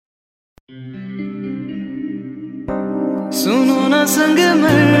ना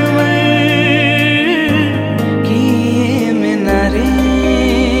संगमरमर की ये मीनारे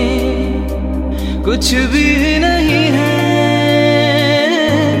कुछ भी नहीं है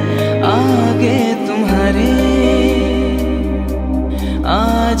आगे तुम्हारे।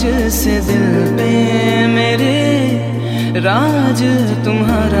 आज से दिल पे मेरे राज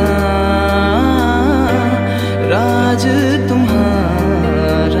तुम्हारा, राज तुम्हारा।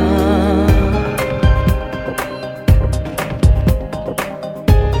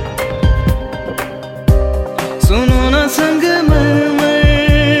 सुनो ना संगमरमर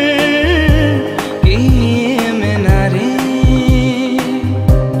की ये मीनारे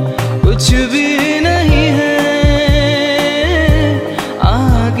कुछ भी नहीं है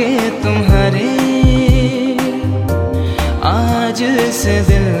आगे तुम्हारे। आज से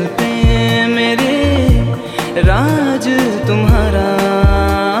दिल